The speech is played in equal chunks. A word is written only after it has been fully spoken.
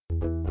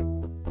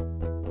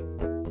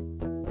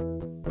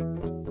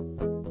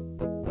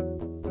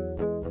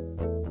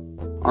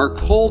Our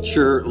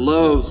culture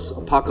loves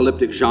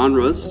apocalyptic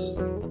genres.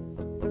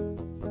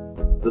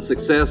 The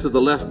success of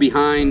the Left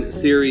Behind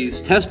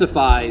series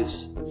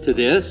testifies to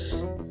this.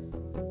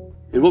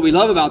 And what we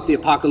love about the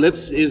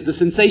apocalypse is the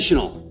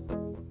sensational.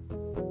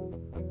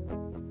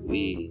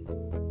 We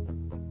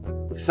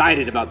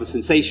excited about the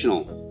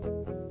sensational,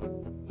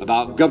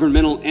 about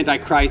governmental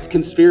antichrist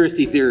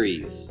conspiracy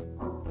theories,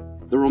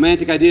 the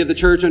romantic idea of the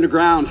church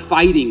underground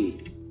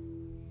fighting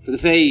for the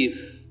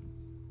faith.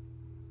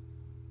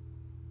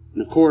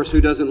 And of course,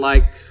 who doesn't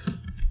like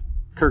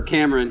Kirk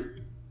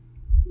Cameron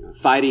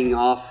fighting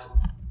off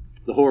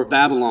the Whore of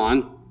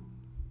Babylon?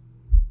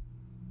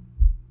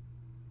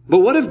 But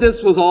what if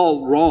this was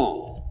all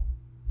wrong?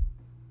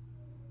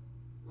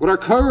 Would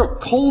our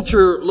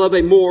culture love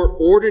a more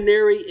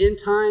ordinary end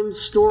time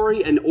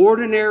story, an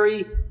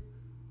ordinary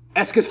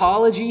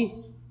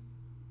eschatology?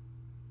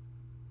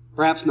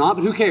 Perhaps not,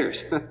 but who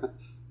cares?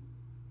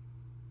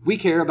 We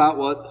care about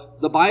what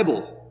the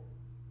Bible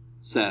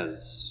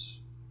says.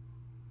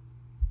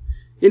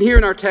 And here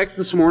in our text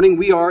this morning,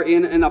 we are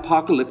in an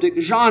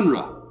apocalyptic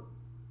genre.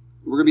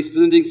 We're going to be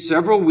spending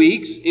several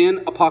weeks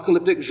in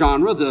apocalyptic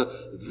genre,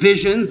 the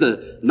visions,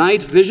 the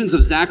night visions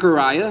of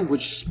Zechariah,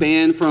 which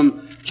span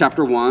from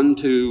chapter 1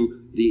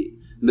 to the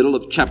middle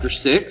of chapter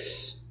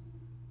 6.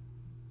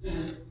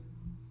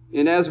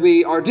 And as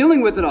we are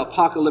dealing with an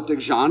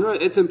apocalyptic genre,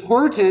 it's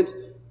important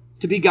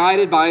to be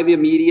guided by the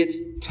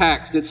immediate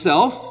text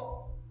itself.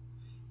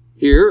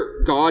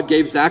 Here, God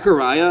gave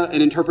Zechariah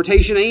an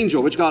interpretation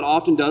angel, which God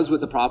often does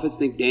with the prophets.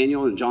 Think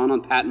Daniel and John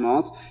on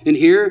Patmos. And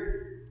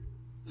here,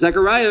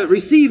 Zechariah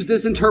receives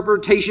this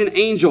interpretation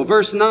angel.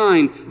 Verse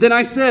 9, "Then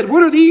I said,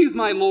 'What are these,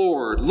 my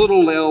Lord?'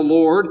 Little L,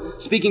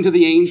 Lord," speaking to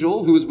the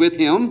angel who was with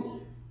him.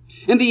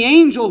 "And the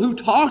angel who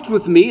talked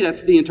with me,"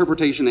 that's the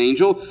interpretation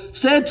angel,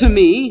 "said to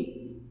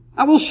me,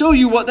 'I will show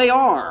you what they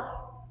are.'"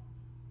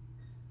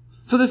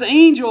 So this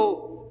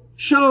angel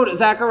showed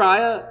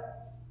Zechariah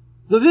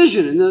the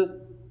vision and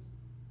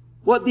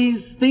what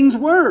these things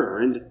were.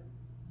 And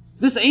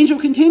this angel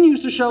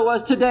continues to show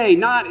us today,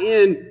 not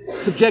in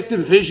subjective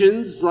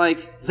visions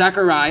like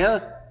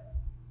Zechariah,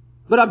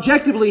 but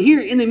objectively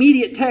here in the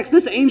immediate text.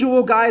 This angel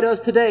will guide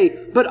us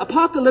today. But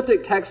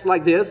apocalyptic texts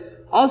like this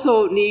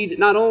also need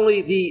not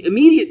only the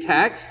immediate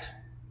text,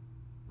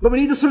 but we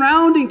need the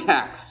surrounding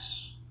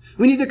texts.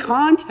 We need the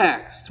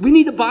context. We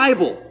need the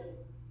Bible.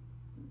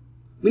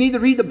 We need to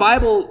read the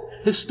Bible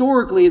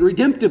historically and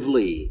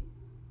redemptively.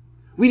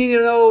 We need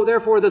to know,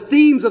 therefore, the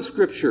themes of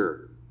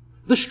Scripture,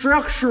 the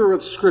structure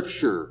of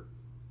Scripture.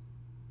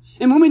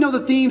 And when we know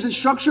the themes and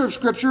structure of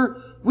Scripture,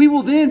 we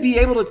will then be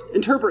able to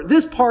interpret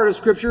this part of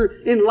Scripture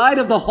in light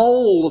of the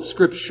whole of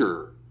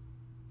Scripture.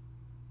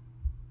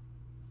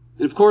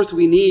 And of course,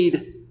 we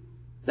need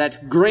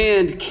that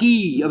grand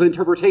key of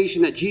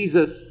interpretation that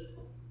Jesus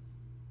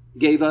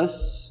gave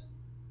us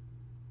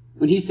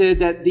when He said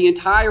that the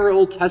entire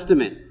Old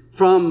Testament,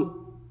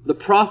 from the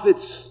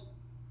prophets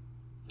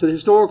to the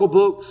historical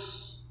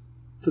books,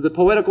 to the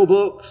poetical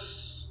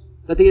books,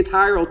 that the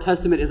entire Old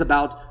Testament is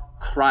about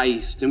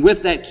Christ. And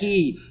with that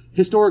key,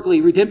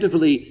 historically,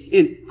 redemptively,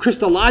 and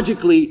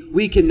Christologically,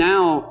 we can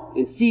now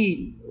and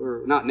see,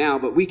 or not now,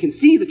 but we can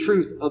see the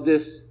truth of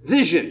this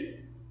vision.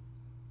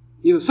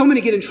 You know, so many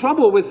get in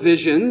trouble with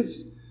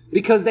visions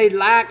because they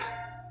lack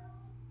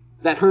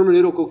that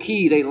hermeneutical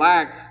key. They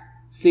lack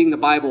seeing the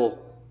Bible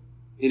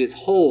in its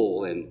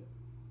whole, and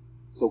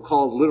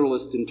so-called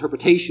literalist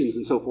interpretations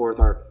and so forth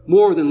are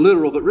more than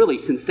literal, but really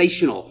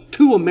sensational,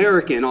 too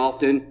American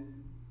often,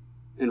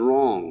 and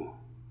wrong.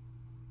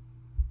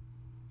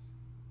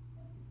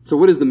 So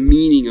what is the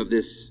meaning of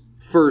this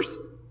first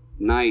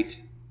night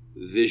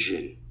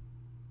vision?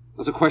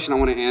 That's a question I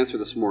want to answer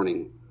this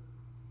morning.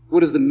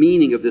 What is the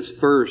meaning of this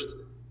first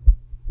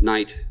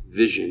night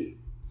vision?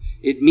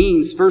 It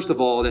means, first of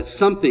all, that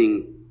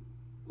something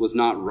was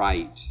not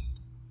right.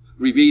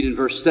 We read in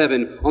verse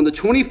 7, "On the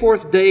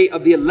 24th day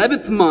of the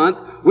 11th month,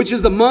 which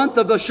is the month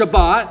of the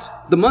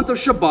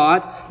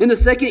Shabbat, in the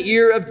second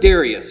year of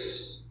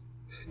Darius."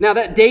 Now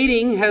that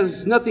dating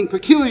has nothing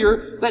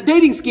peculiar. That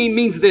dating scheme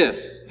means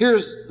this.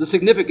 Here's the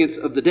significance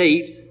of the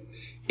date.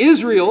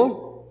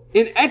 Israel,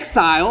 in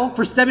exile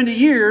for 70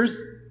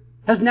 years,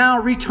 has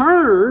now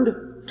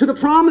returned to the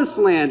promised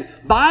land.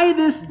 By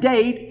this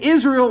date,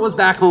 Israel was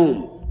back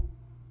home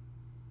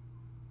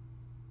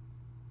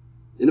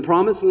in the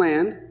promised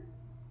land,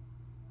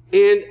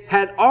 and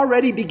had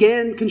already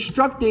began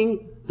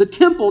constructing the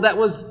temple that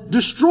was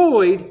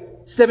destroyed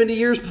 70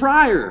 years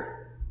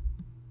prior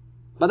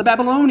by the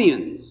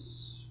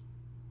Babylonians.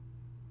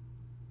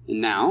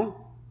 And now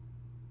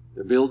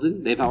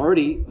they've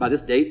already, by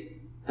this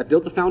date, have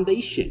built the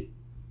foundation.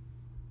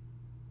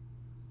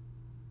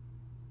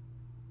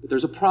 But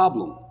there's a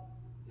problem.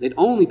 They'd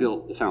only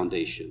built the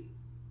foundation.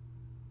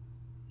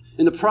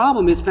 And the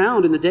problem is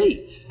found in the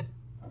date,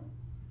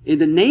 in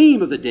the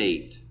name of the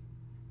date.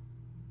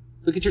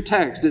 Look at your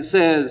text. It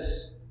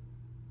says,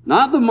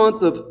 not the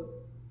month of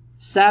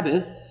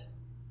Sabbath,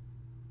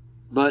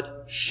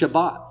 but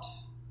Shabbat.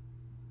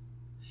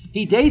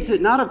 He dates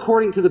it not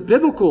according to the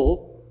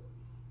biblical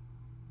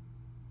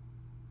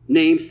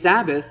named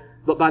Sabbath,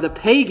 but by the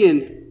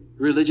pagan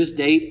religious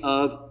date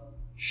of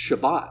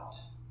Shabbat.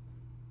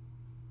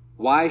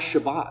 Why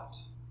Shabbat?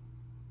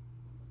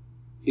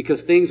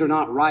 Because things are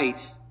not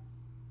right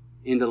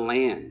in the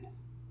land.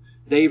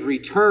 They've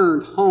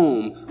returned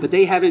home, but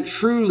they haven't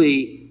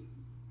truly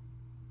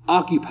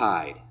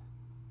occupied.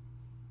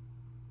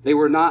 They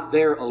were not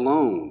there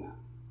alone.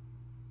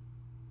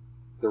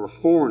 There were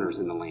foreigners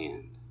in the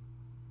land.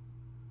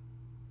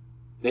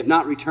 They have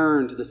not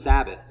returned to the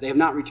Sabbath. They have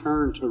not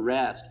returned to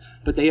rest,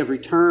 but they have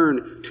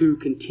returned to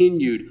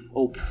continued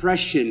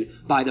oppression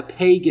by the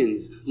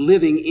pagans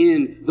living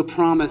in the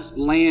promised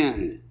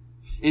land.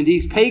 And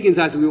these pagans,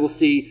 as we will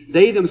see,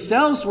 they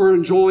themselves were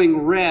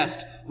enjoying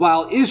rest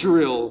while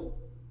Israel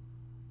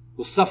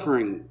was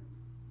suffering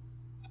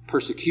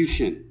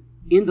persecution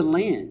in the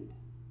land.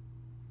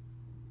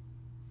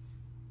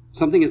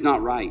 Something is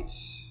not right.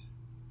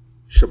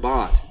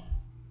 Shabbat.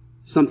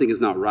 Something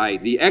is not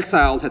right. The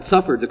exiles had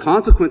suffered the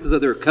consequences of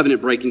their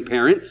covenant-breaking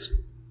parents.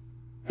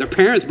 Their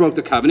parents broke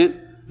the covenant.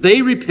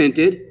 They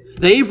repented.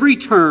 They've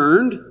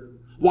returned.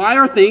 Why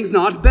are things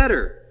not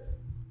better?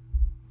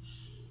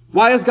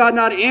 Why has God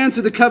not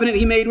answered the covenant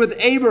He made with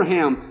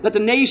Abraham, that the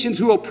nations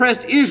who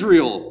oppressed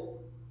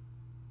Israel,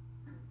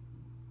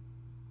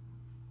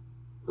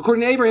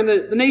 according to Abraham,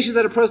 the nations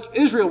that oppressed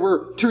Israel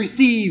were to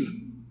receive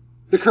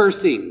the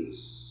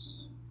cursings?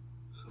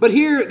 But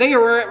here they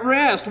are at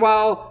rest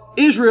while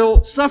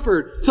Israel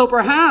suffered. So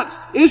perhaps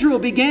Israel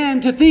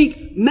began to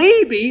think,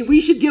 maybe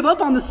we should give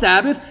up on the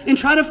Sabbath and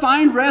try to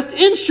find rest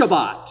in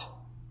Shabbat.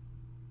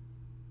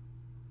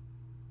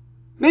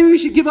 Maybe we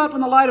should give up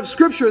in the light of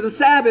Scripture, the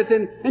Sabbath,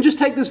 and just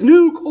take this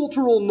new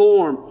cultural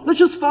norm. Let's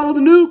just follow the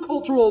new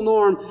cultural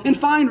norm and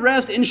find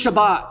rest in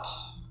Shabbat.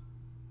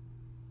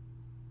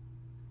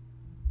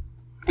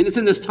 And it's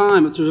in this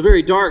time, which was a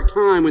very dark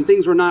time when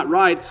things were not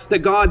right, that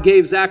God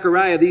gave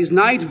Zechariah these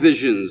night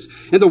visions.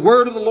 And the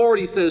word of the Lord,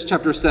 he says,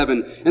 chapter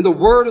 7, and the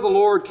word of the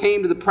Lord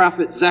came to the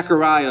prophet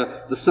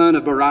Zechariah, the son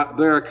of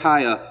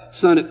Berechiah,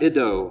 son of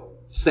Iddo,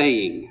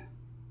 saying,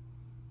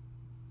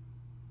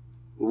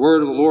 the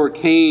word of the Lord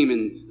came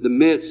in the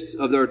midst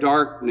of their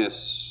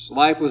darkness.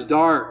 Life was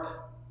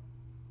dark.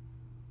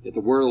 Yet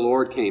the word of the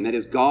Lord came. That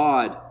is,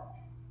 God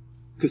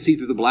could see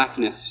through the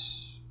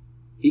blackness.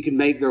 He could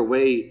make their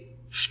way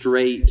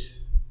straight.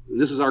 And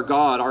this is our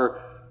God,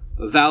 our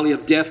valley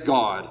of death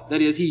God.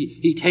 That is,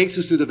 He takes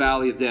us through the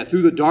valley of death,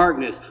 through the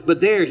darkness.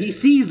 But there, He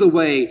sees the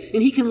way,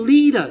 and He can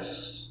lead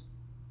us.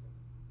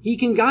 He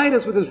can guide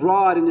us with His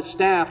rod and His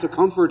staff to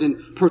comfort and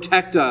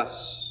protect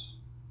us.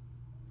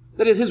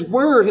 That is, His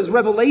word, His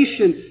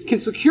revelation can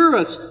secure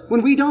us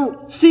when we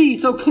don't see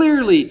so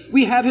clearly.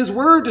 We have His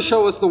word to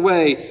show us the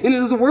way. And it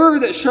is the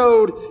word that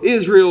showed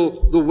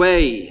Israel the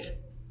way.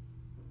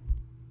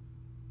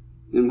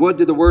 And what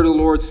did the word of the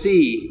Lord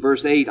see?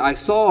 Verse 8, I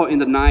saw in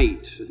the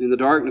night, in the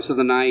darkness of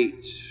the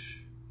night.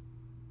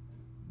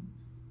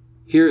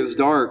 Here it was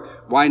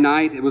dark. Why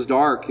night? It was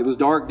dark. It was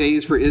dark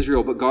days for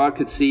Israel, but God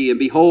could see. And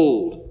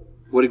behold,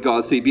 what did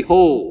God see?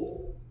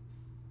 Behold,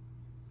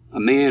 a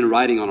man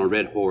riding on a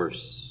red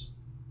horse.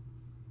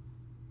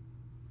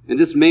 And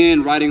this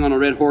man riding on a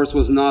red horse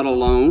was not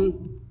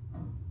alone.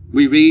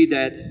 We read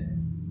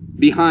that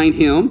behind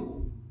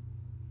him,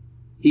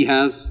 he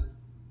has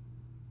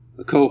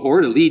a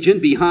cohort, a legion.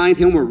 Behind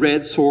him were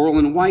red, sorrel,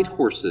 and white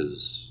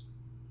horses.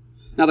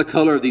 Now the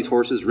color of these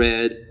horses,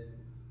 red,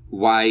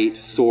 white,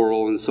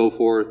 sorrel, and so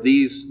forth,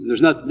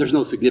 there's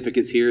no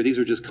significance here. These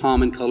are just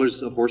common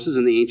colors of horses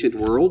in the ancient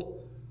world.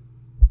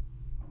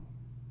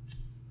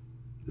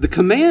 The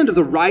command of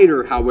the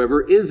rider,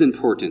 however, is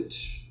important.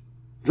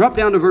 Drop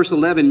down to verse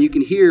 11, and you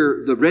can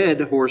hear the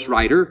red horse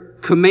rider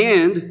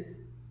command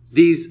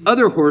these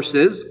other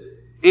horses,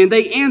 and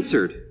they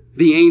answered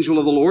the angel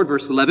of the Lord,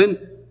 verse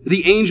 11,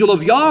 the angel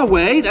of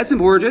Yahweh, that's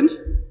important.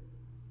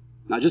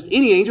 Not just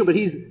any angel, but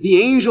he's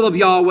the angel of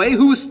Yahweh,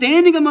 who was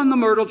standing among the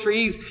myrtle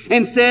trees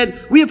and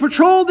said, we have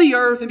patrolled the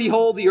earth, and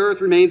behold, the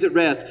earth remains at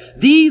rest.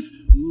 These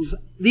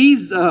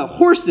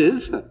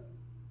horses, and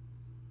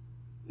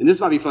this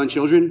might be fun,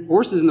 children,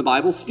 horses in the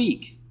Bible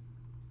speak.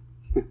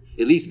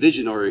 At least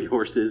visionary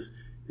horses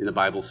in the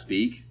Bible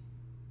speak.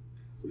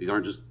 So these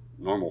aren't just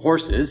normal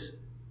horses.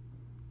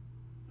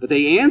 But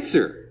they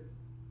answer.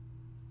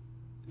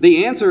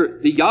 They answer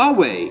the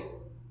Yahweh,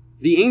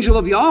 the angel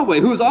of Yahweh,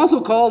 who is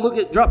also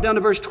called, drop down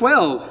to verse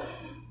 12,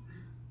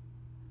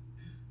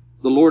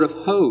 the Lord of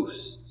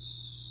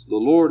hosts. The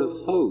Lord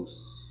of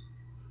hosts.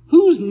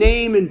 Whose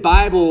name in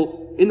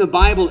the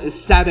Bible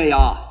is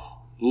Sabaoth,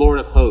 Lord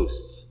of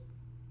hosts?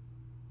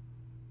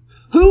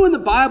 Who in the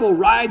Bible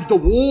rides the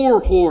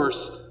war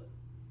horse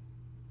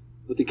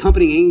with the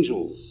accompanying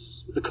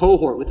angels, with the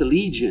cohort, with the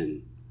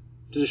legion,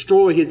 to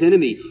destroy his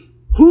enemy?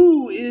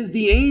 Who is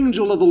the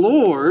angel of the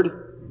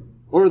Lord,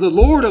 or the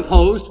Lord of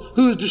hosts,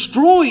 who has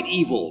destroyed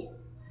evil?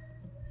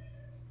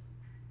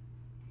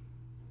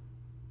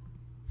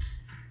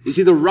 You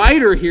see, the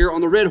rider here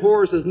on the red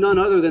horse is none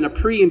other than a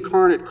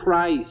pre-incarnate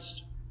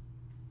Christ.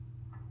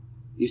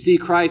 You see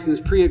Christ in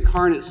His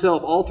pre-incarnate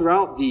self all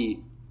throughout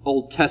the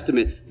Old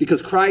Testament,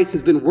 because Christ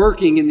has been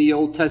working in the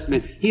Old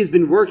Testament. He has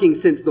been working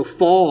since the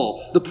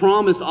fall. The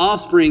promised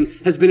offspring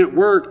has been at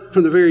work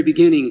from the very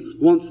beginning.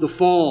 Once the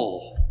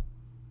fall,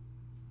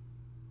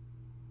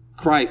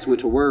 Christ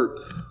went to work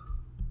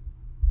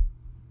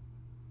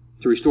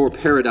to restore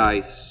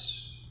paradise.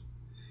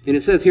 And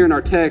it says here in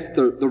our text,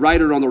 the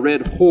rider on the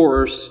red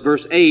horse,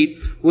 verse 8,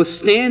 was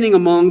standing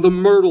among the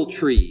myrtle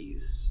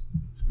trees.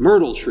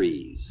 Myrtle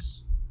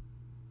trees.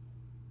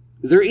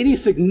 Is there any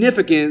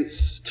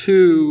significance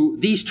to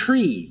these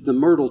trees, the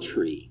myrtle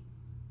tree?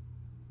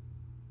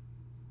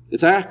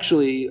 It's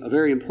actually a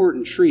very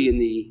important tree in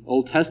the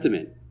Old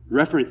Testament,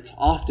 referenced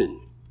often.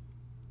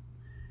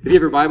 If you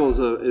have your Bibles,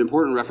 an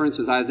important reference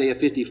is Isaiah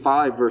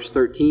 55, verse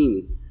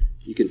 13.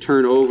 You can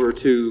turn over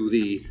to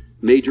the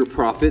major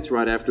prophets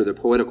right after the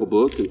poetical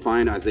books and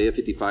find Isaiah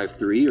 55,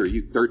 3 or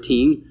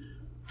 13,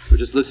 or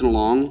just listen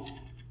along.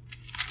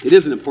 It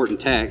is an important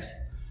text,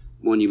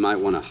 one you might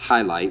want to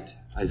highlight.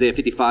 Isaiah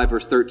 55,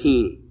 verse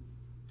 13.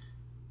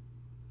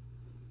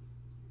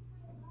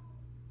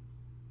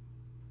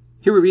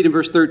 Here we read in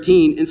verse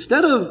 13,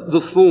 instead of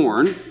the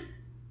thorn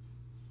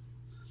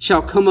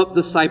shall come up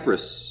the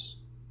cypress.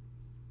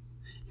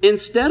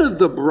 Instead of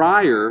the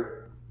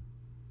briar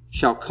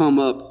shall come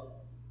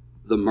up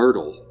the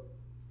myrtle.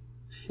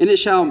 And it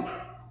shall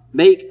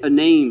make a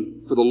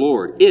name for the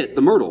Lord. It,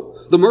 the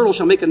myrtle. The myrtle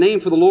shall make a name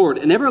for the Lord,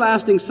 an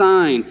everlasting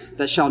sign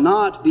that shall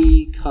not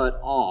be cut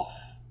off.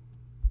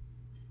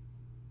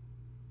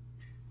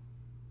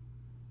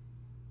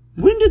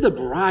 When did the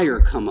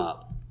briar come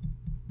up?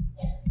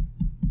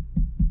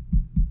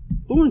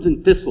 Thorns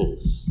and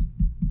thistles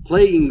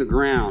plaguing the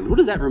ground. What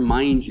does that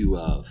remind you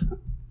of?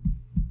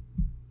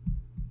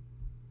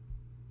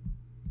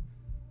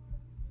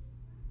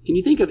 Can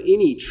you think of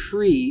any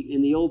tree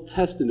in the Old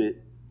Testament?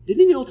 Did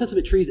any Old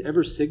Testament trees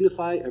ever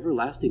signify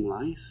everlasting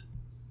life?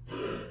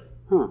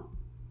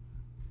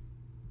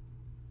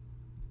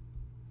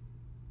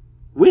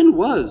 When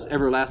was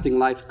everlasting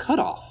life cut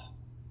off?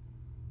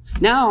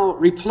 Now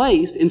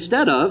replaced,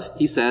 instead of,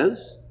 he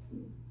says,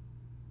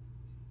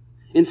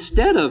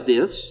 instead of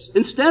this,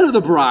 instead of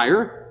the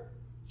briar,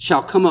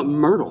 shall come up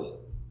myrtle,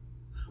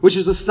 which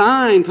is a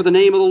sign for the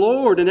name of the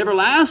Lord, an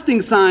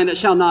everlasting sign that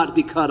shall not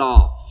be cut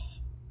off.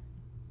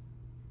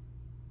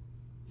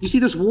 You see,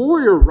 this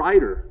warrior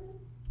rider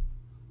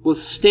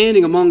was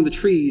standing among the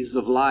trees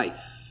of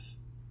life.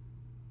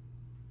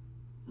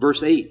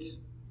 Verse 8,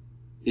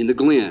 in the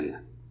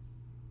glen.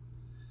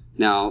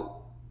 Now,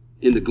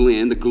 in the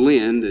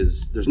glen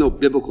is, there's no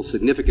biblical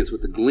significance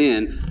with the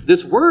glen.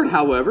 This word,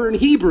 however, in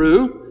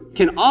Hebrew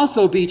can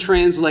also be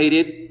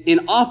translated,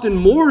 and often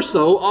more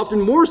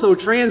so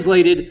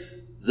translated,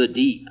 the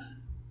deep.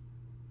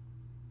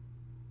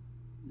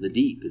 The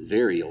deep is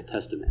very Old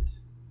Testament.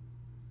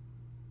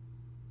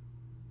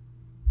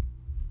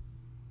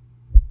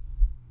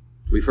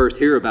 We first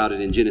hear about it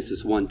in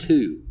Genesis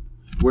 1:2,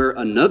 where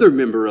another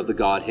member of the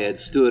Godhead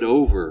stood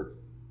over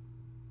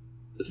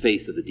the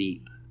face of the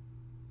deep.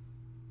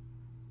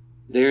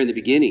 There in the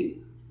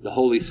beginning, the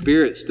Holy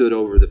Spirit stood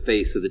over the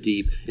face of the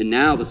deep, and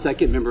now the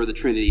second member of the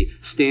Trinity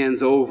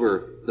stands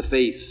over the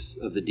face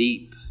of the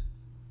deep.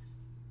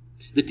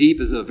 The deep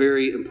is a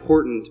very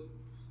important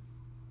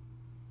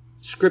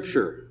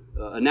scripture,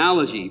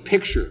 analogy,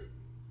 picture.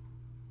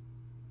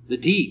 The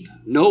deep,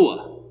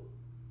 Noah.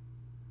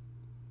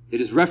 It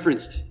is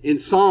referenced in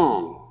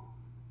song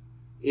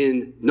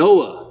in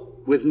Noah,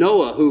 with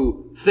Noah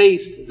who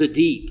faced the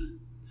deep.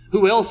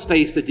 Who else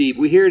faced the deep?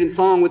 We hear it in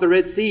song with the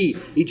Red Sea,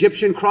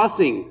 Egyptian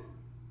crossing.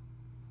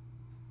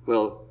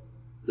 Well,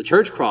 the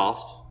church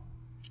crossed,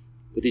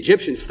 but the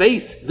Egyptians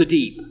faced the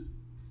deep.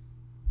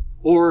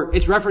 Or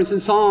it's referenced in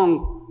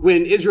song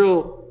when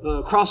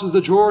Israel crosses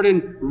the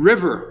Jordan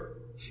River.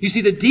 You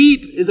see, the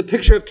deep is a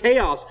picture of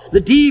chaos.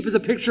 The deep is a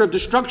picture of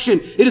destruction.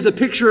 It is a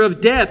picture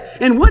of death.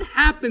 And what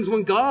happens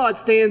when God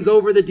stands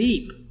over the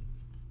deep?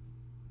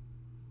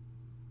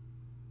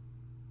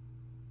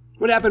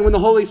 What happened when the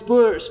Holy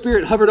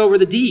Spirit hovered over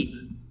the deep?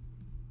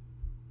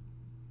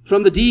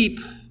 From the deep,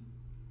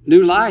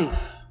 new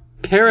life,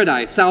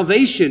 paradise,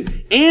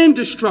 salvation, and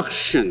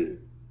destruction.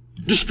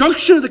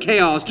 Destruction of the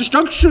chaos,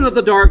 destruction of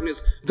the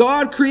darkness.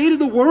 God created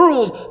the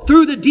world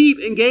through the deep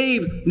and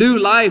gave new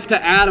life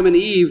to Adam and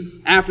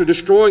Eve after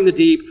destroying the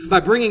deep by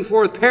bringing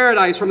forth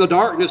paradise from the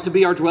darkness to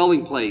be our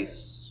dwelling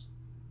place.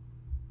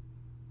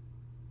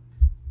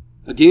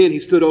 Again, he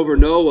stood over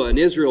Noah and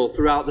Israel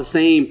through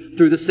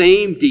the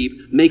same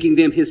deep, making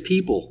them his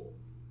people,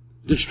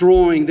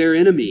 destroying their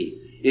enemy,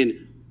 and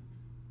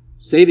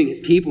saving his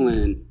people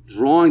and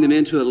drawing them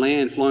into a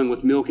land flowing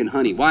with milk and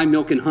honey. Why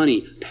milk and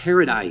honey?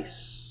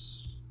 Paradise.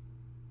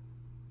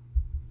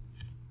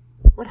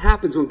 What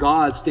happens when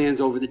God stands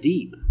over the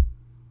deep?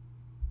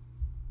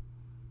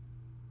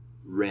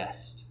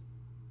 Rest.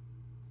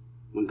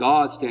 When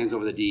God stands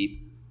over the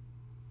deep,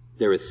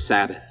 there is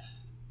Sabbath.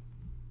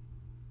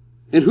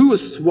 And who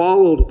was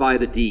swallowed by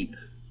the deep,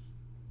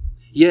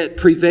 yet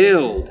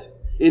prevailed,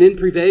 and in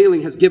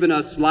prevailing has given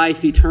us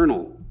life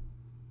eternal?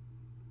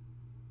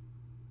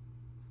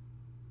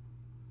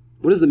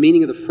 What is the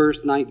meaning of the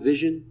first night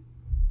vision?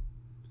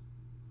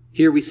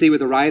 Here we see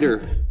with the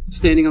writer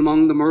standing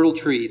among the myrtle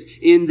trees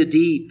in the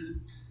deep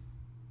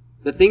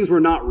that things were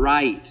not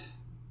right,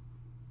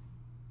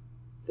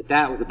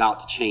 that was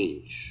about to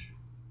change.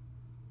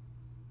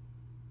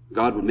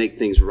 God would make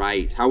things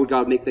right. How would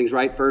God make things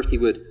right? First, He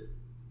would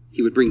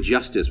bring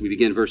justice. We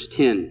begin verse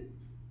 10.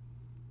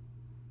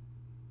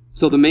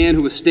 So the man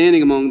who was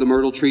standing among the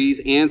myrtle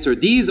trees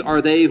answered, "These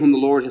are they whom the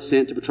Lord has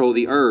sent to patrol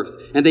the earth."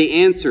 And they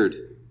answered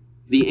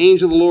the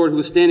angel of the Lord who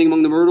was standing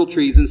among the myrtle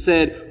trees and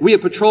said, "We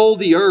have patrolled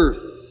the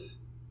earth."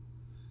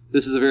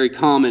 This is very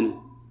common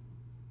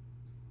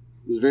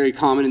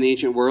in the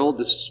ancient world,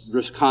 this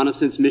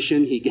reconnaissance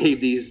mission. He gave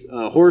these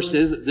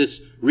horses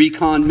this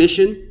recon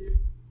mission.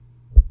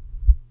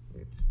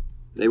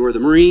 They were the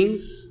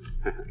Marines.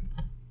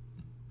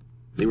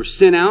 They were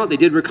sent out. They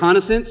did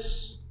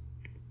reconnaissance.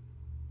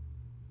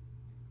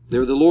 They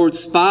were the Lord's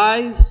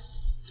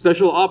spies,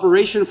 special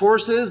operation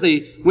forces.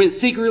 They went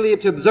secretly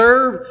to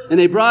observe, and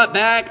they brought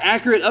back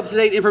accurate,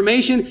 up-to-date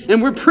information,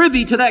 and we're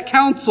privy to that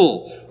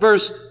counsel.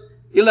 Verse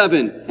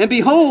 11, and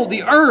behold,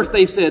 the earth,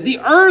 they said, the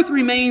earth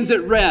remains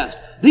at rest.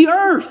 The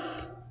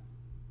earth!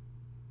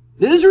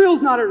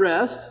 Israel's not at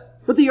rest,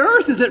 but the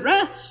earth is at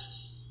rest.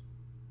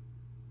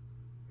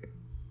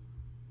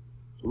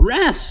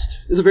 Rest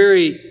is a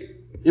very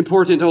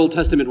important Old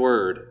Testament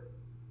word.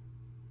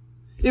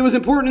 It was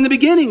important in the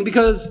beginning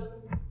because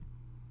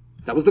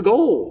that was the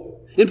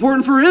goal.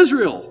 Important for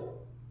Israel.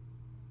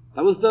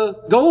 That was the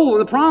goal and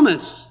the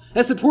promise.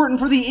 That's important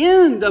for the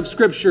end of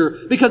Scripture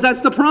because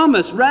that's the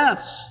promise,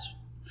 rest.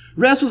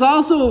 Rest was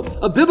also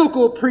a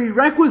biblical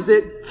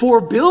prerequisite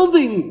for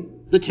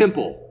building the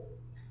temple.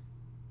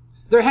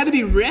 There had to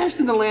be rest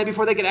in the land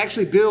before they could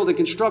actually build and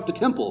construct a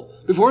temple.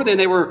 Before then,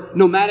 they were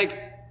nomadic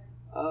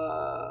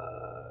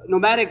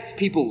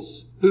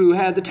peoples who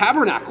had the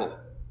tabernacle.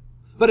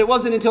 But it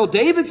wasn't until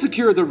David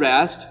secured the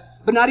rest,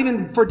 but not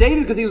even for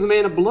David because he was a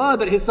man of blood,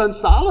 but his son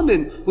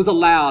Solomon was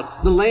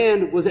allowed. The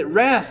land was at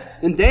rest.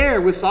 And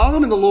there, with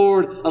Solomon, the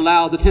Lord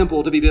allowed the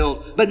temple to be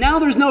built. But now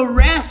there's no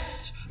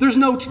rest. There's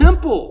no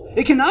temple.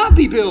 It cannot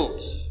be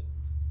built.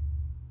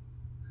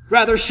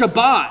 Rather,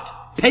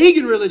 Shabbat,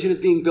 pagan religion, is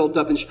being built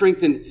up and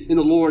strengthened in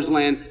the Lord's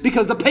land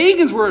because the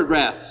pagans were at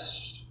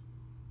rest.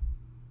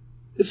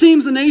 It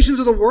seems the nations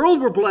of the world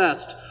were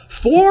blessed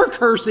for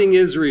cursing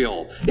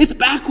Israel. It's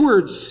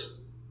backwards.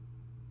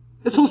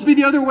 It's supposed to be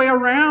the other way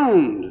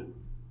around.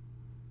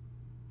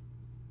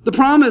 The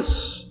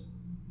promise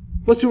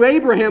was to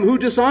Abraham, "Who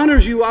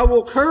dishonors you, I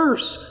will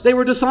curse." They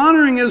were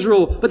dishonoring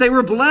Israel, but they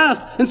were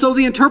blessed. And so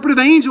the interpretive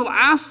angel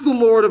asked the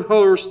Lord of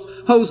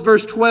hosts,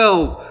 verse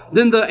 12.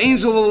 Then the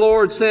angel of the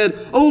Lord said,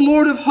 "O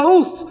Lord of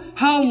hosts,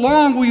 how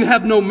long will you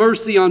have no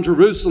mercy on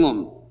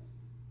Jerusalem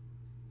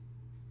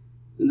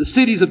and the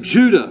cities of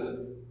Judah,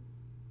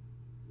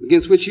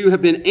 against which you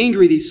have been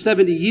angry these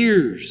 70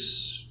 years?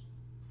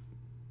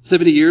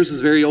 70 years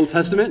is a very Old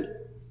Testament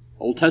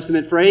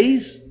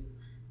phrase.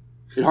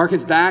 It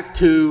harkens back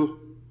to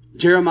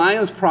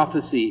Jeremiah's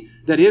prophecy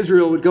that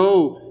Israel would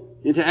go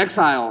into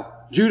exile,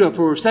 Judah,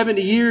 for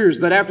 70 years.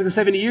 But after the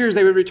 70 years,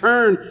 they would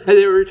return, and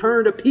they would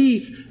return to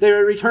peace. They would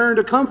return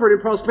to comfort and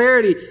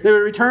prosperity. They would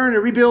return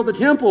and rebuild the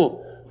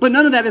temple. But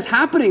none of that is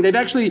happening. They've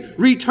actually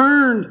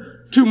returned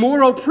to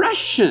more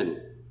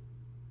oppression.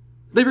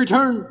 They've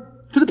returned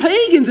to the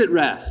pagans at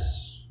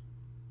rest.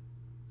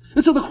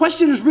 And so the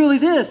question is really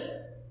this: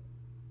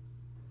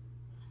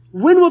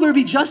 when will there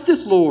be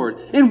justice, Lord?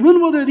 And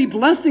when will there be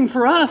blessing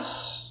for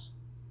us?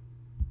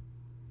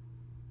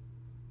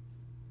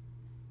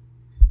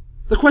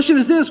 The question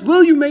is this: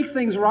 will you make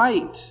things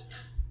right?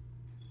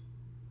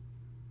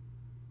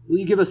 Will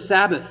you give us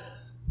Sabbath?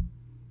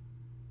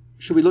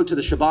 Should we look to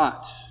the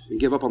Shabbat and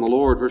give up on the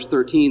Lord? Verse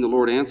 13, the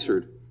Lord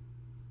answered.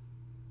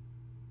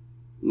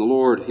 And the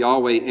Lord,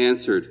 Yahweh,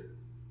 answered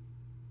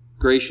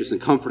gracious and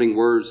comforting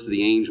words to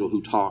the angel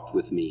who talked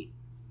with me.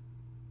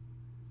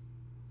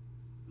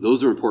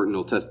 Those are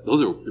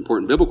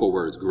important biblical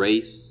words,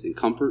 grace and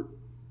comfort.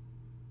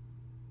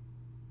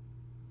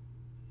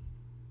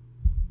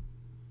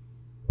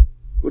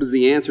 What is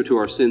the answer to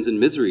our sins and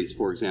miseries,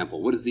 for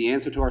example? What is the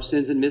answer to our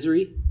sins and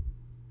misery?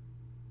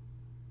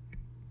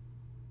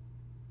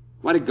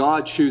 Why did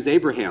God choose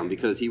Abraham?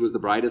 Because he was the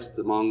brightest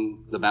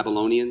among the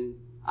Babylonian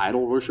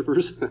idol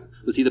worshippers?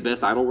 Was he the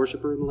best idol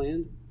worshiper in the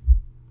land?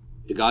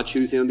 Did God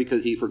choose him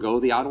because he forgo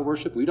the idol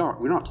worship? We're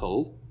not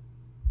told.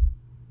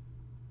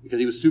 Because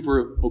he was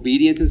super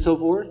obedient and so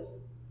forth?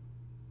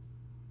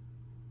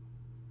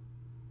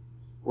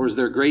 Or is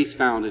there grace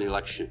found in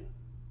election?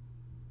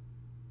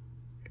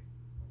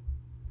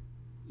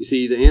 You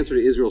see, the answer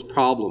to Israel's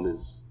problem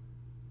is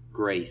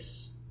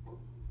grace.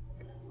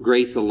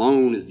 Grace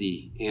alone is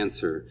the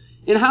answer.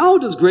 And how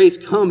does grace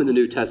come in the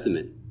New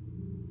Testament?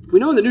 We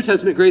know in the New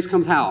Testament grace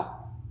comes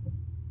how?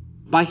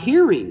 By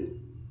hearing.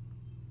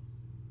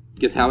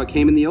 Guess how it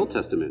came in the Old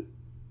Testament?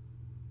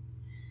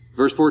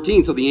 Verse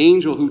 14, so the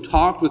angel who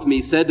talked with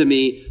me said to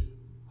me,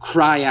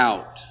 cry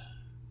out.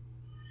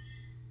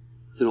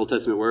 It's an Old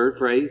Testament word,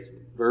 phrase,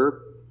 verb,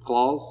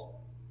 clause,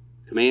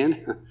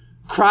 command.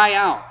 Cry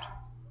out.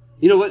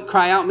 You know what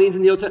cry out means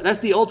in the Old Testament? That's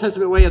the Old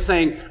Testament way of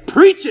saying,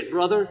 preach it,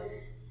 brother.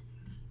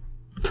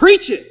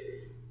 Preach it.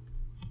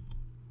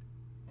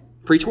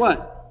 Preach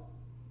what?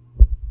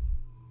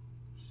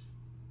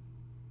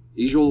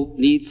 Israel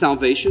needs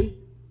salvation.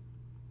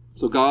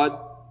 So God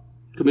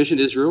commissioned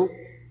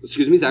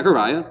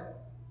Zechariah,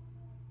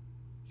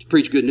 to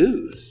preach good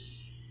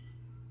news.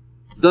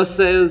 Thus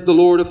says the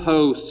Lord of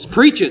hosts.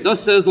 Preach it.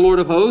 Thus says the Lord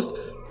of hosts,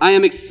 I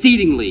am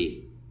exceedingly.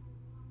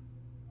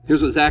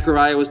 Here's what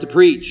Zechariah was to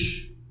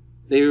preach.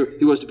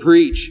 He was to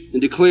preach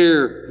and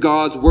declare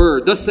God's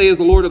word. Thus says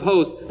the Lord of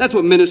hosts. That's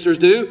what ministers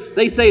do.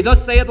 They say,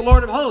 thus saith the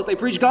Lord of hosts. They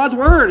preach God's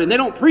word, and they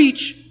don't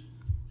preach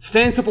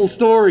fanciful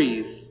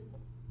stories.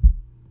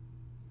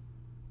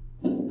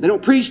 They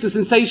don't preach the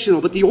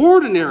sensational, but the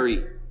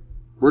ordinary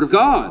word of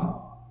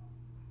God,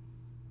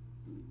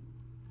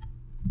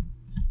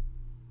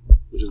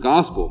 which is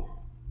gospel,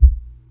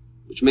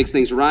 which makes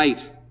things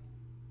right.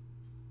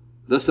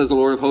 Thus says the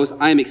Lord of hosts,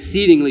 I am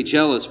exceedingly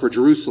jealous for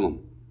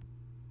Jerusalem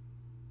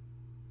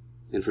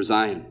and for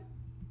Zion.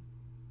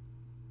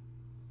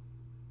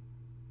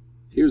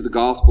 Here's the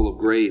gospel of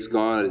grace.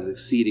 God is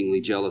exceedingly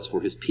jealous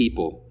for his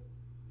people.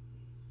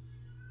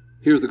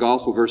 Here's the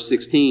gospel, verse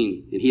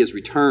 16, and he has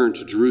returned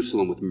to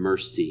Jerusalem with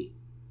mercy.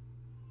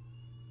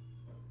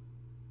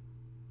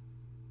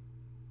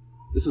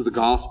 This is the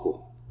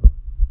gospel.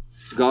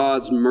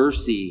 God's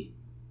mercy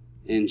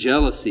and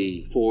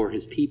jealousy for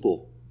his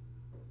people.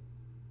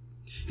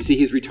 You see,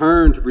 he's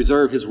returned to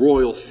preserve his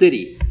royal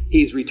city.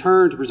 He's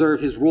returned to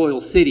preserve his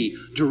royal city,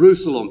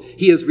 Jerusalem.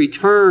 He has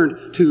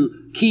returned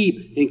to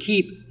keep and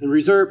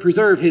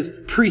preserve his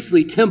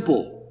priestly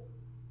temple,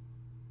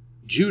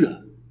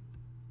 Judah.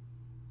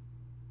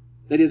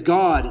 That is,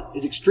 God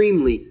is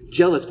extremely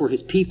jealous for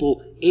his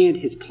people and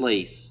his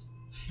place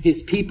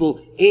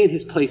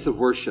of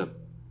worship.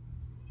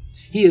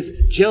 He is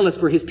jealous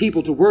for his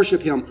people to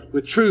worship him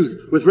with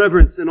truth, with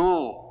reverence and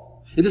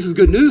awe. And this is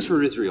good news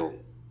for Israel.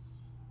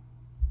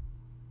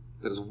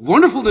 That is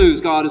wonderful news.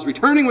 God is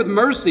returning with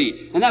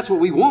mercy, and that's what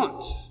we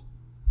want.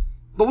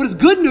 But what is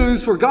good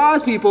news for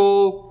God's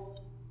people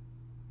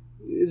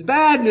is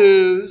bad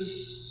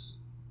news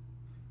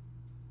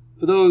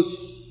for those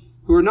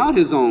who are not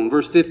his own.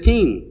 Verse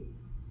 15.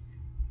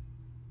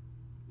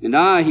 And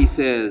I, he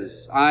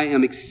says, I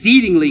am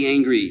exceedingly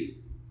angry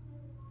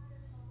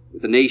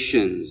with the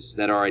nations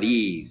that are at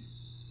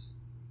ease.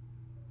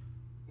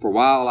 For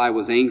while I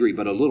was angry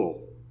but a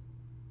little,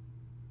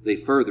 they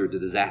furthered the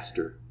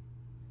disaster.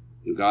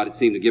 God had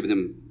seemed to give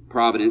them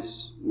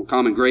providence,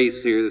 common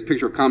grace here. This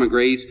picture of common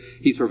grace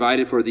he's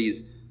provided for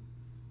these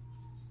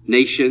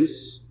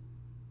nations.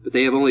 But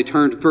they have only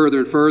turned further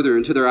and further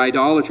into their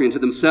idolatry, into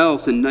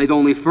themselves, and they've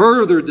only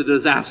furthered the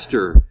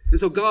disaster. And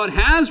so God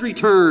has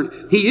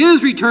returned. He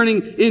is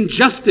returning in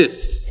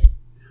justice,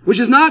 which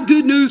is not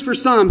good news for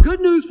some.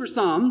 Good news for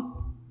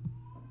some,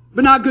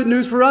 but not good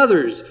news for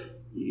others.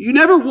 You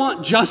never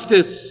want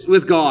justice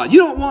with God. You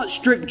don't want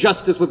strict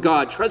justice with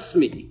God. Trust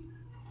me.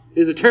 It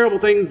is a terrible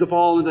thing to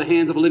fall into the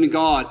hands of a living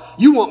God.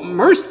 You want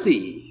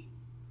mercy.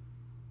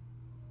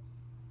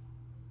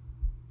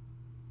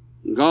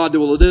 God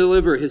will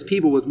deliver his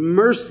people with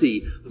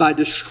mercy by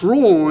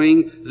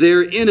destroying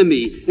their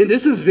enemy. And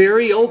this is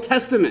very Old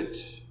Testament.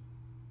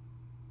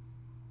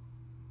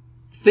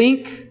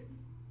 Think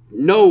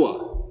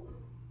Noah.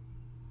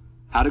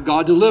 How did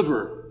God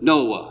deliver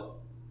Noah?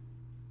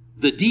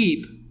 The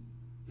deep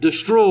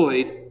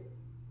destroyed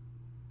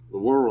the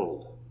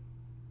world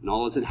and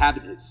all its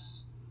inhabitants.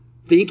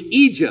 Think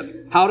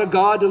Egypt. How did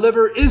God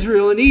deliver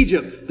Israel in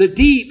Egypt? The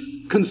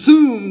deep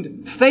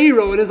consumed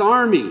Pharaoh and his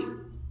army.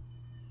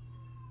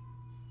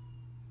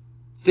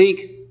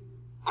 Think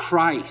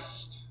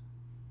Christ.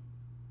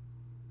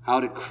 How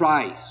did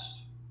Christ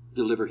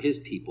deliver his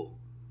people?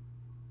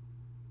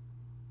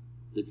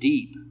 The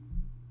deep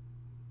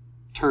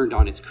turned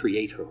on its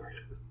creator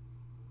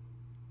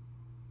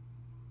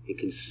and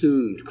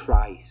consumed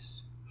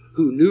Christ,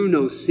 who knew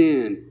no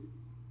sin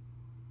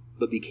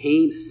but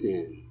became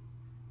sin.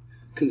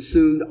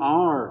 Consumed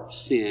our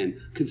sin,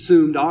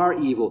 consumed our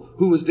evil,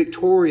 who was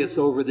victorious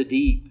over the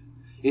deep.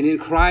 And in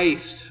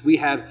Christ, we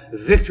have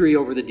victory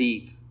over the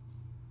deep.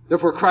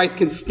 Therefore, Christ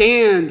can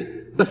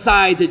stand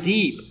beside the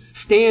deep,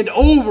 stand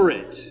over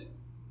it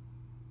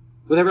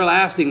with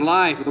everlasting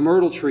life, with the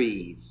myrtle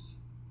trees.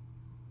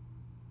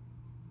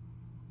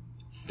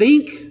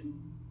 Think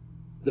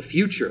the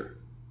future.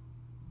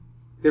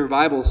 If you have your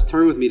Bibles,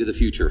 turn with me to the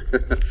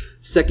future.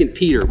 2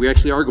 Peter. We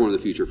actually are going to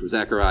the future from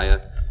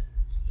Zechariah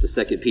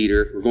to 2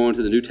 Peter. We're going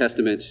to the New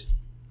Testament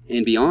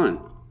and beyond.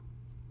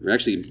 We're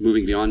actually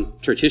moving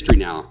beyond church history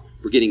now.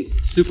 We're getting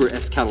super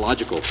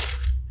eschatological.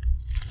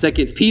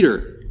 2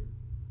 Peter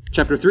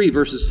chapter 3,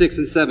 verses 6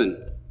 and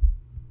 7.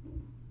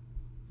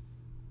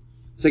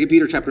 2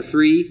 Peter chapter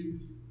 3.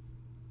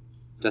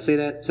 Did I say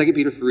that? 2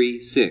 Peter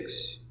 3,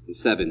 6 and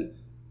 7.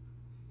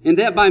 And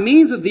that by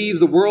means of these,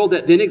 the world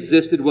that then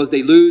existed was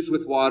deluged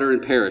with water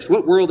and perished.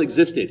 What world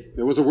existed?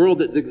 There was a world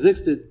that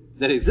existed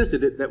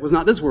that was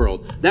not this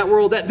world. That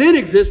world that then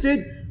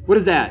existed, what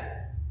is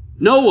that?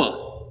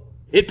 Noah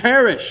It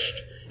perished.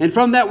 And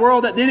from that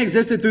world that then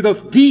existed through the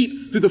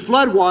deep, through the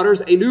flood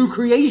waters, a new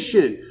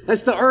creation.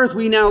 That's the earth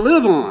we now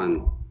live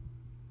on.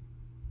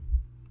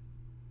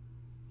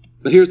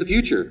 But here's the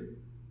future.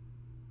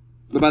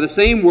 But by the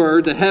same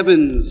word, the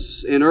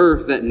heavens and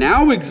earth that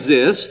now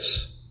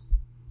exists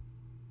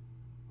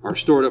are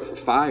stored up for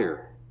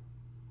fire,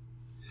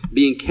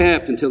 being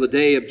kept until the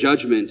day of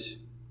judgment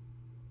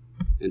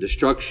and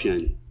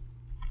destruction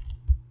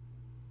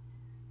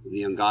of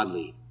the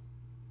ungodly.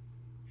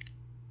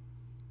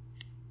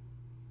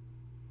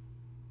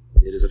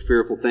 It is a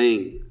fearful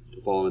thing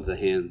to fall into the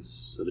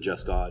hands of a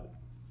just God.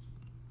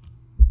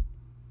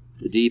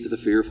 The deep is a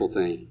fearful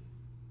thing.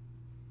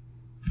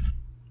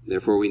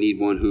 Therefore, we need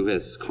one who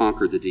has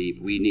conquered the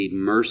deep. We need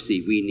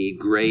mercy. We need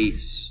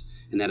grace.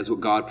 And that is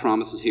what God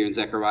promises here in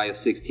Zechariah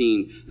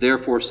 16.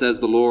 Therefore, says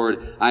the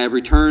Lord, I have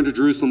returned to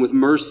Jerusalem with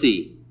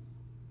mercy.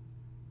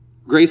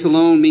 Grace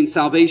alone means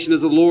salvation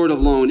is the Lord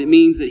alone. It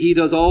means that He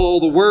does all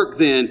the work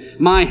then.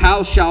 My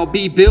house shall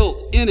be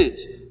built in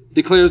it,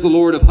 declares the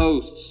Lord of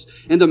hosts.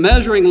 And the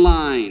measuring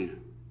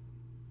line.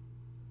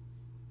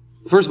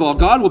 First of all,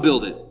 God will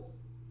build it.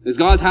 It's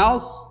God's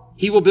house.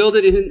 He will build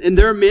it in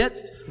their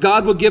midst.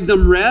 God will give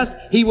them rest.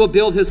 He will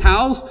build His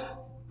house.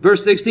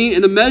 Verse 16,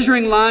 and the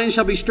measuring line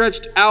shall be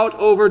stretched out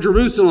over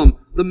Jerusalem.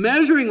 The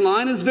measuring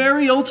line is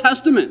very Old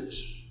Testament.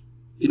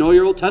 If you know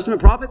your Old Testament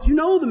prophets, you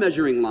know the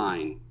measuring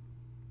line.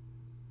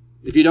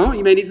 If you don't,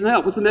 you may need some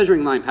help. What's the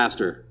measuring line,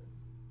 Pastor?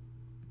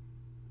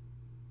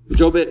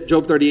 Job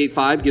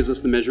 38:5 gives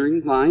us the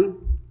measuring line.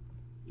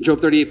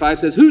 Job 38:5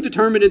 says, who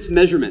determined its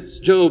measurements?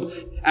 Job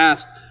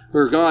asked,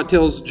 or God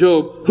tells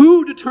Job,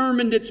 who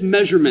determined its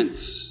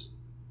measurements?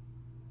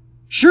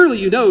 Surely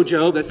you know,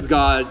 Job. This is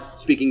God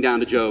speaking down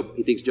to Job.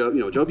 He thinks, Job,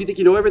 you think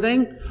you know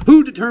everything?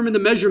 Who determined the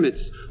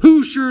measurements?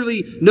 Who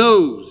surely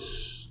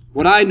knows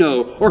what I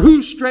know? Or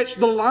who stretched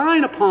the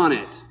line upon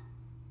it?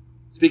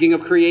 Speaking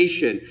of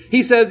creation,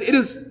 he says,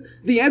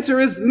 the answer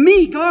is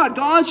me, God.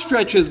 God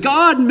stretches.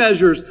 God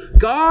measures.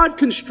 God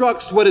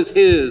constructs what is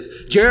His.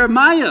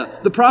 Jeremiah,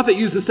 the prophet,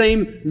 used the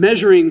same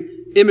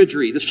measuring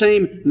imagery, the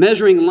same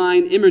measuring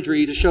line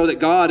imagery to show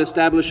that God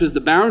establishes the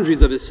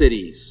boundaries of His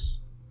cities.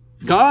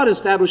 God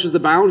establishes the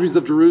boundaries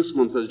of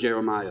Jerusalem, says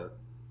Jeremiah.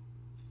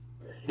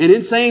 And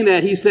in saying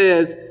that, he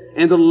says,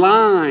 and the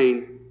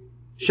line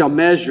shall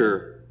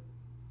measure.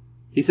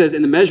 He says,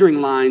 and the measuring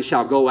line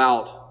shall go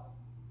out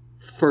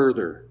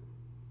further.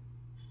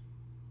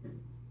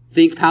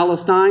 Think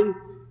Palestine.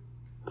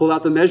 Pull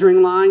out the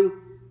measuring line.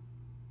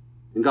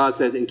 And God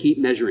says, and keep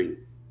measuring.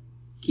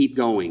 Keep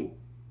going.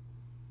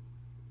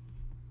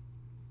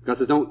 God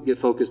says, don't get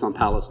focused on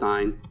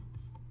Palestine.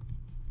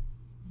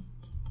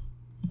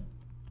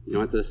 You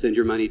don't have to send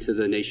your money to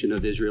the nation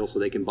of Israel so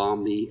they can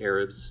bomb the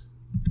Arabs.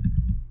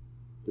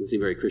 Doesn't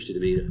seem very Christian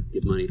to me to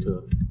give money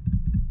to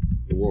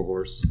a war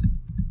horse.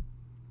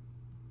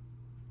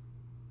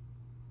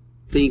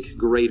 Think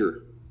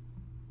greater.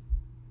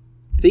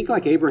 Think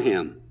like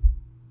Abraham,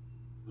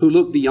 who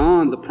looked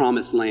beyond the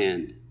promised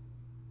land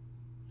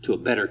to a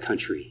better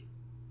country.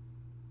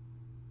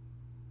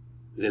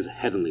 It is a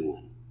heavenly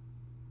one.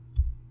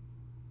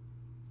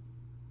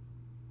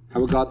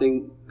 How would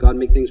God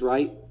make things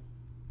right?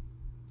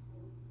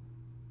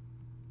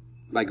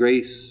 By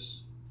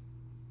grace,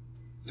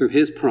 through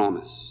His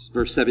promise.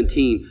 Verse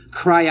 17,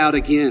 cry out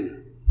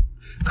again.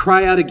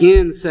 Cry out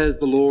again, says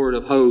the Lord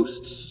of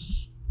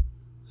hosts.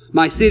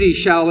 My city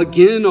shall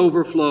again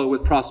overflow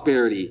with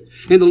prosperity,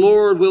 and the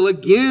Lord will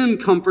again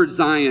comfort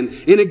Zion,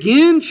 and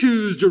again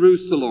choose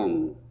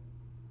Jerusalem.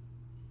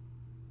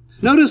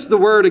 Notice the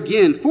word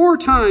again 4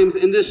 times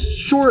in this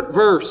short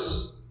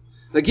verse.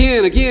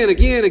 Again, again,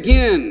 again,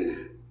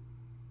 again.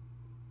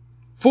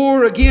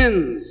 4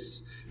 agains.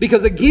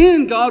 Because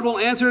again, God will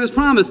answer His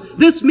promise.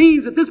 This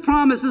means that this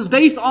promise is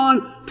based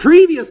on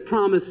previous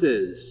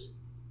promises.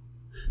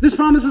 This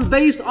promise is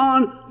based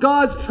on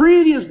God's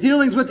previous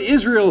dealings with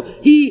Israel.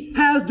 He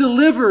has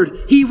delivered.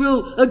 He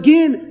will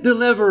again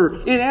deliver.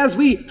 And as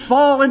we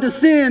fall into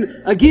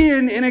sin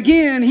again and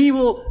again, He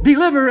will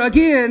deliver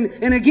again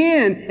and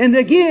again. And the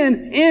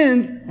again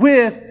ends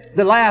with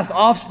the last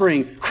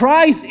offspring.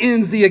 Christ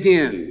ends the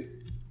again.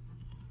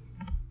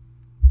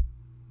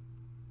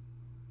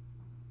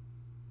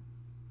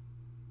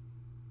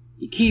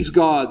 He keeps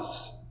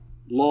God's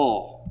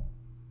law.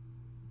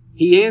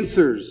 He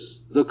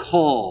answers the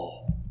call.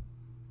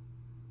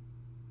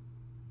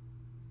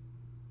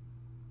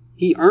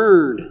 He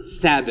earned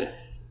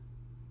Sabbath.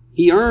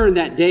 He earned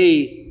that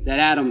day that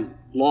Adam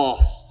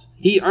lost.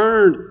 He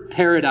earned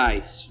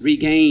paradise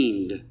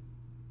regained.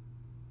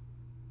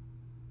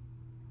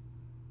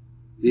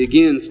 The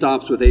again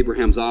stops with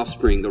Abraham's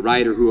offspring, the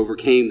rider who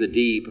overcame the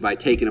deep by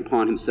taking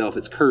upon himself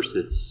its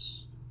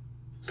curses.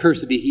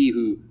 Cursed be he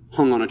who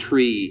hung on a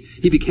tree.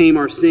 He became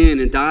our sin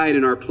and died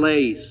in our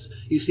place.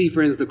 You see,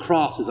 friends, the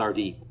cross is our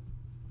deep.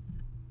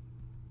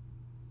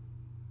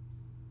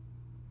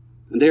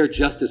 And there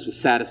justice was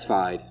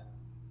satisfied.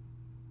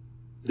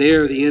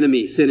 There the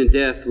enemy, sin and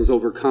death, was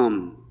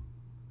overcome.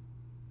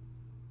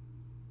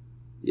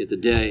 Yet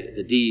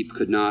the deep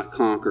could not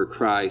conquer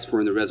Christ, for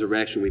in the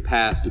resurrection we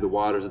pass through the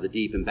waters of the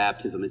deep in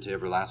baptism into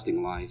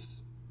everlasting life.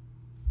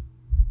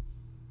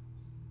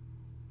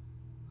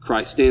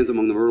 Christ stands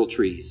among the myrtle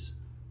trees.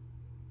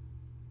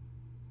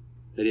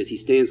 That is, he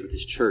stands with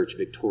his church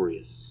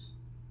victorious.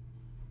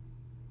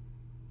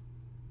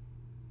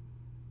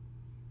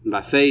 And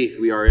by faith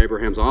we are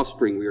Abraham's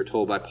offspring, we are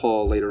told by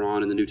Paul later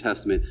on in the New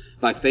Testament.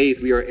 By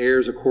faith we are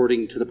heirs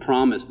according to the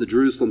promise, the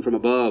Jerusalem from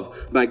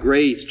above. By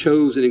grace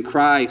chosen in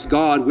Christ,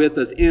 God with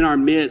us in our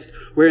midst,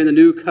 where in the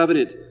new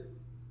covenant,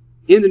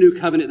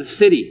 the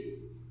city,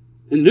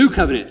 in the new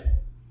covenant,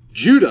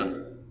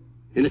 Judah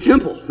and the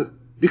temple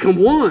become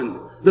one.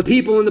 The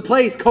people in the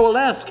place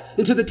coalesce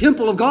into the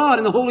temple of God,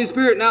 and the Holy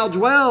Spirit now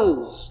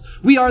dwells.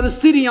 We are the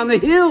city on the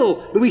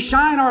hill, and we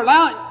shine our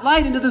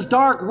light into this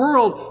dark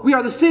world. We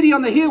are the city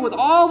on the hill with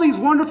all these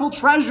wonderful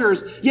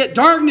treasures, yet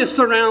darkness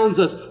surrounds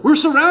us. We're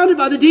surrounded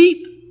by the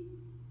deep.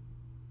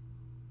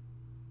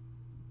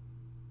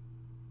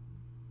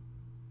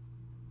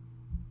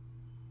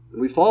 And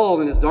we fall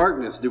in this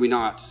darkness, do we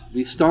not?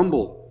 We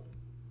stumble.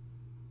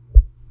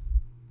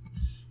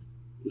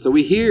 And so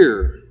we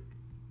hear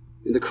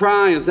in the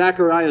cry of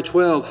Zechariah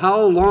 12,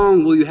 how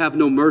long will you have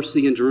no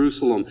mercy in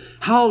Jerusalem?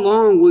 How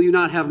long will you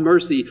not have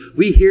mercy?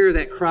 We hear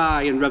that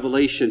cry in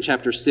Revelation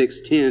chapter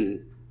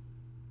 6:10.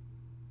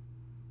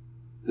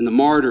 And the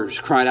martyrs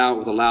cried out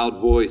with a loud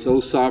voice, O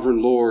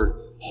sovereign Lord,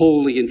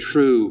 holy and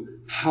true,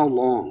 how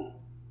long?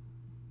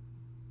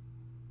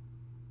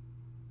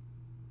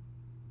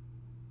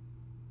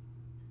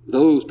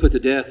 Those put to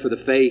death for the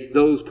faith,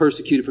 those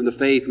persecuted from the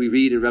faith, we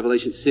read in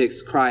Revelation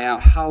 6, cry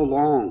out, how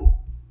long?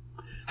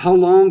 How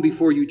long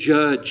before you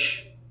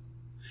judge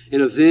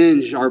and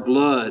avenge our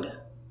blood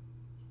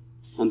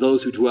on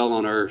those who dwell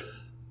on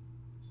earth?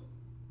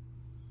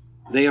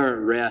 They are at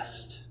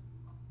rest.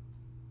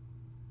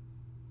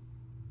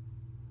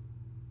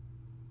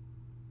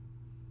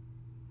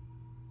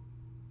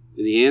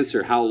 And the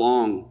answer, how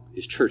long,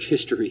 is church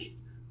history.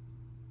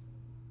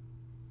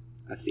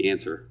 That's the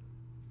answer.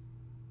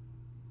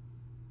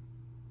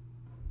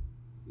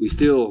 We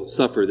still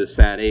suffer this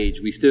sad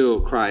age. We still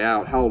cry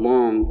out, how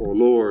long, O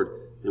Lord?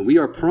 And we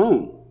are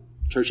prone,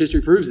 church history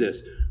proves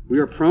this, we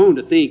are prone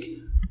to think,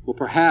 well,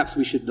 perhaps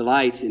we should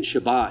delight in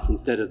Shabbat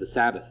instead of the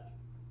Sabbath.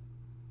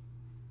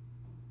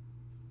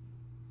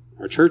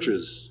 Our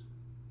churches,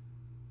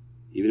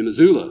 even in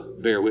Missoula,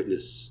 bear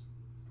witness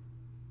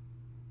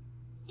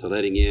to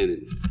letting in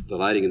and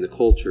delighting in the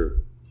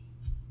culture.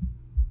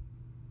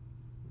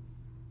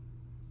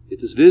 Yet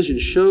this vision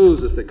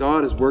shows us that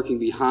God is working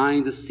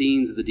behind the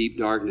scenes of the deep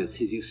darkness.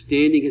 He's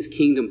extending his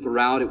kingdom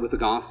throughout it with the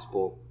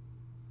gospel.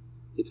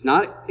 It's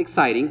not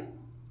exciting.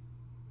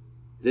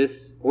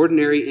 This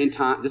is end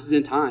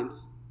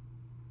times.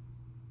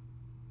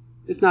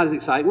 It's not as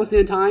exciting. What's the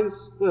end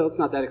times? Well, it's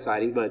not that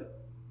exciting,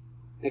 but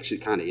actually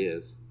it kind of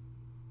is.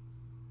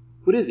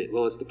 What is it?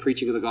 Well, it's the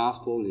preaching of the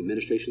gospel and the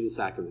administration of the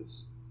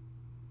sacraments.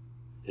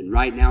 And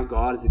right now,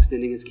 God is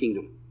extending his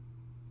kingdom.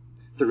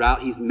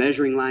 Throughout, his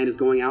measuring line is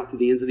going out to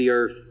the ends of the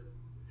earth.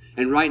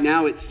 And right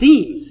now, it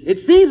seems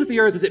that the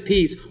earth is at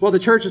peace while the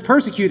church is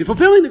persecuted,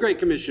 fulfilling the Great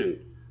Commission.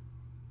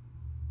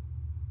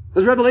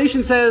 As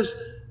Revelation says,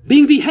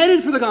 being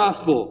beheaded for the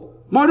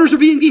gospel. Martyrs are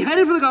being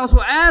beheaded for the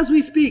gospel as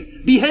we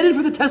speak. Beheaded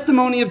for the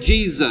testimony of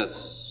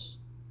Jesus.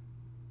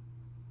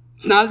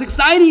 It's not as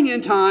exciting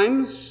in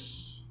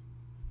times.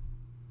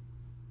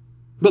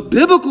 But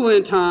biblical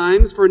end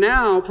times, for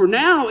now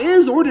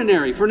is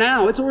ordinary. For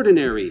now, it's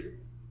ordinary.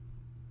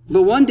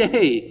 But one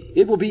day,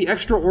 it will be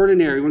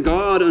extraordinary when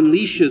God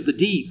unleashes the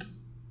deep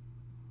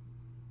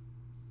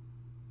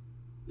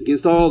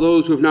against all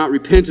those who have not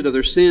repented of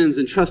their sins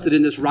and trusted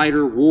in this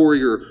rider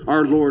warrior,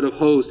 our Lord of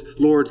hosts,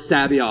 Lord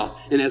Sabaoth.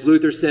 And as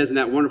Luther says in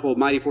that wonderful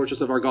mighty fortress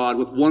of our God,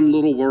 with one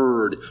little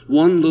word,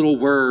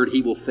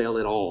 he will fail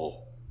it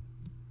all.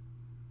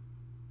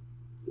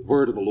 The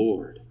word of the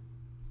Lord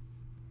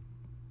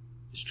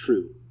is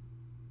true.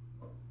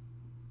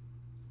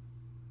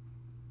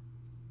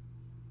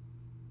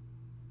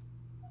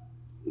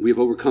 We have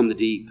overcome the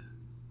deep.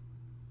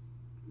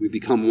 We've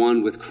become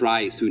one with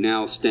Christ, who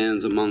now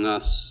stands among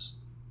us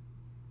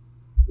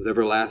with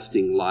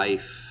everlasting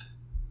life.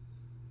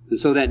 And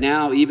so that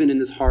now, even in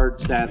this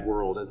hard, sad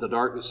world, as the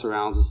darkness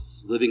surrounds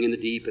us, living in the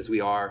deep as we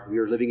are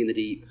living in the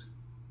deep.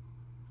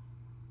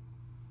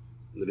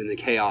 Living in the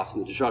chaos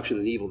and the destruction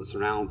and the evil that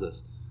surrounds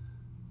us.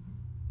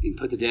 Being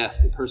put to death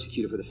and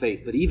persecuted for the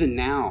faith. But even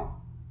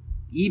now,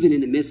 even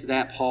in the midst of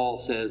that, Paul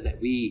says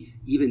that we,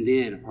 even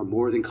then, are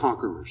more than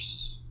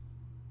conquerors.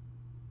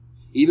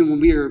 Even when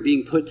we are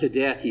being put to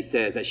death, he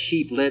says, as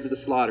sheep led to the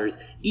slaughters,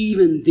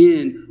 even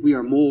then we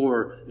are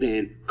more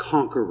than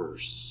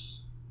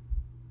conquerors.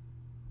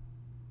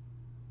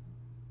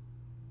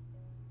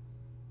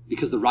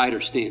 Because the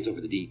rider stands over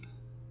the deep.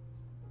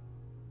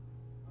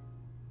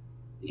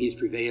 He has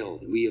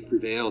prevailed, and we have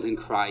prevailed in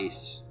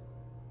Christ.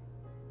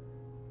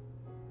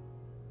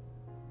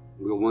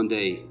 We will one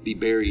day be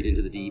buried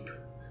into the deep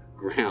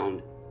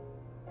ground.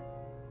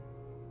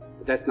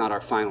 But that's not our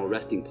final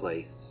resting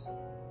place.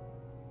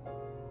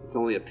 It's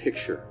only a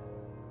picture.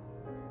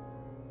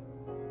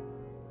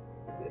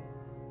 The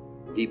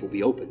deep will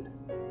be opened.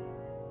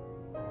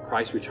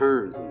 Christ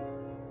returns, and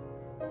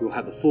we will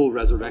have the full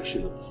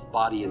resurrection of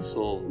body and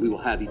soul, and we will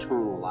have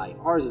eternal life.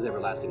 Ours is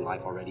everlasting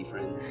life already,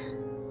 friends.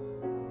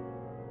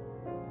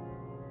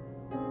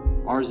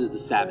 Ours is the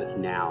Sabbath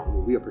now.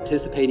 We are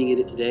participating in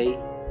it today.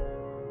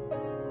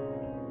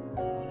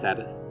 It's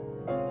Sabbath.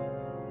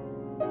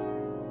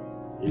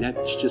 And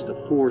that's just a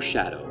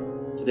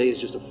foreshadow. Today is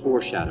just a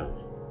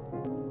foreshadow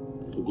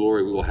of the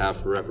glory we will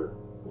have forever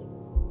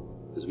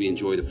as we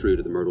enjoy the fruit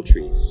of the myrtle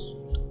trees.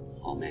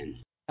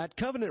 Amen. At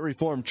Covenant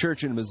Reformed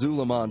Church in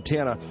Missoula,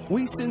 Montana,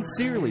 we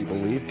sincerely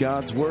believe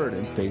God's Word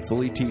and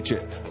faithfully teach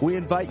it. We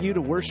invite you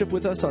to worship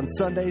with us on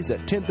Sundays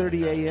at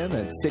 10:30 a.m.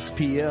 and 6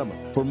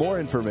 p.m. For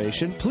more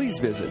information, please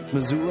visit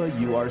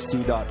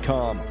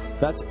MissoulaURC.com.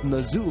 That's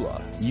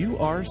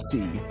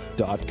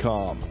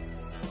MissoulaURC.com.